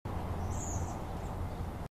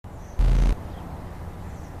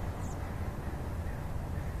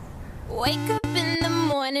Wake up in the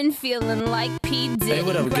morning feeling like P. Diddy. Hey,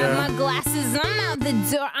 what up, Grab girl? my glasses, I'm out the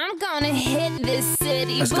door. I'm gonna hit this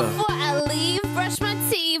city. Let's Before go. I leave, brush my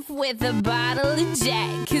teeth with a bottle of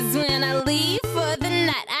Jack. Cause when I leave for the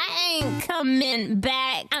night, I ain't coming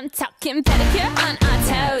back. I'm talking pedicure on our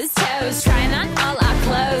toes, toes. Trying on all our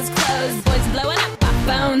clothes, clothes. Boys blowing up our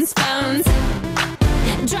phones, phones.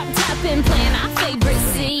 Drop top and playing our favorite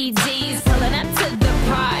CDs. Pulling up to the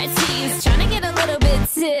parties. Trying to get a little bit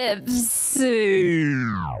tipsy.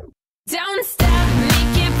 Don't stop,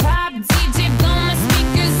 make it pop. DJ, blow my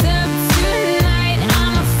speakers up tonight.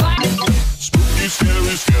 I'm a fight. Spooky,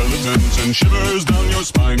 scary skeletons and shivers down your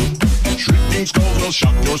spine. Shrieking skulls will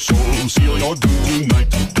shock your soul, seal your doom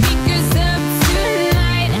tonight. Speakers up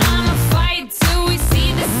tonight. I'm a fight till we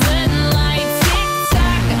see the sunlight. Tick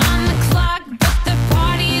tock on the clock, but the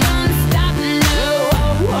party don't stop. No.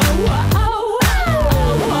 Don't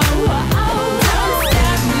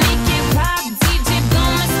stop, make it pop. DJ, blow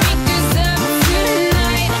my speakers up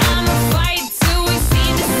tonight. I'm a fight till we see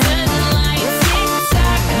the sunlight. Tick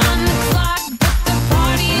tock on the clock, but the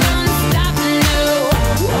party don't stop.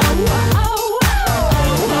 No.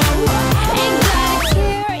 Ain't got a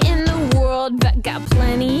care in the world, but got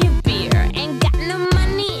plenty of beer. Ain't got no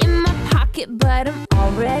money in my pocket, but I'm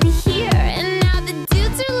already here. And now the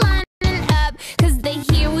dudes are lining up, cause they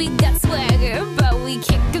hear we got swagger. But we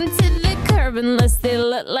kick them to the curb unless they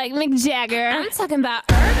look like Mick Jagger. I'm talking about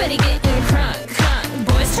everybody getting crunk, crunk.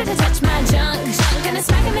 Boys try to touch my junk, junk. Gonna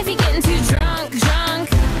smack him if he getting too drunk, drunk.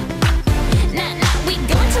 Nah, nah, we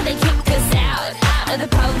go until they kick us out, out. The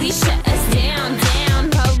police shut us down, down.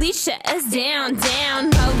 Police shut us down,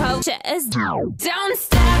 down. Po, shut us down. Don't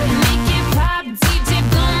stop, make it pop. DJ,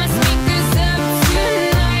 blow my speakers up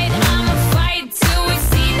tonight. I'ma fight till we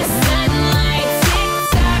see the sunlight. Tick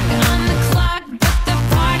tock on the clock, but the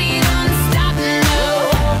party don't stop. No.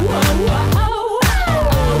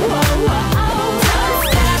 Don't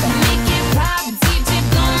stop, make it pop. DJ,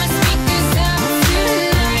 blow my speakers up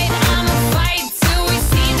tonight. I'ma fight till we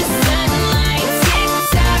see the sunlight. Tick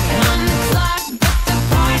tock on the clock, but the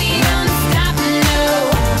party don't stop. No.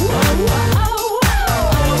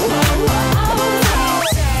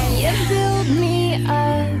 You build me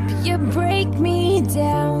up, you break me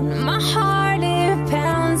down. My heart it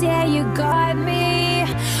pounds, yeah, you got me.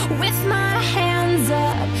 With my hands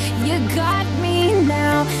up, you got me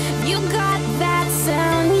now. You got that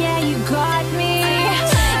sound, yeah, you got me.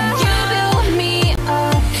 You build me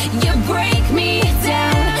up, you break me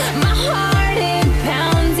down. My heart it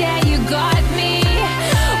pounds, yeah, you got me.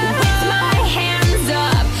 With my hands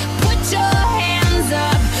up, put your hands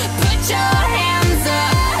up, put your hands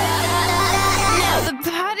up. Now the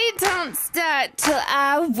party don't start till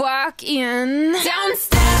I walk in. Don't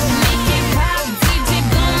stop, make it pop. DJ,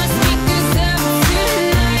 blow my speakers up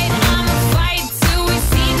tonight. I'ma fight till we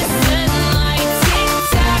see the sunlight. Tick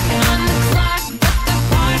tock on the clock, but the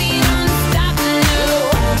party don't stop. No.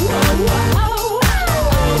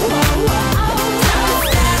 Don't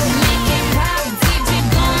stop, make it pop. DJ,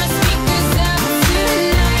 blow my speakers up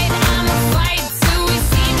tonight. I'ma fight till we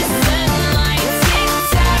see the sunlight. Tick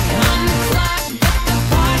tock on the clock, but the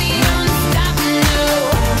party don't stop. No.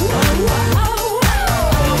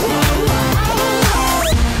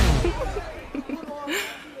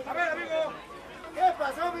 A ver, amigo, ¿qué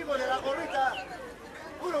pasó, amigo de la gorrita?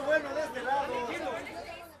 Puro bueno de este lado.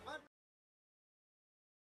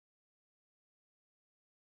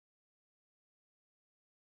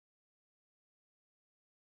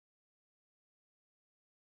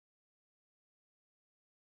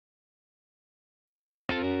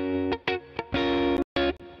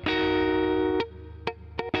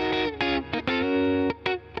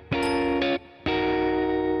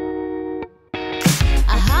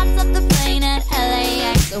 I hopped off the plane at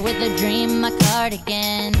LAX with a dream, my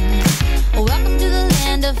cardigan. Welcome to the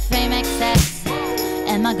land of fame excess.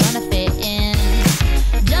 Am I gonna fit in?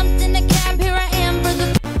 Jumped in the cab, here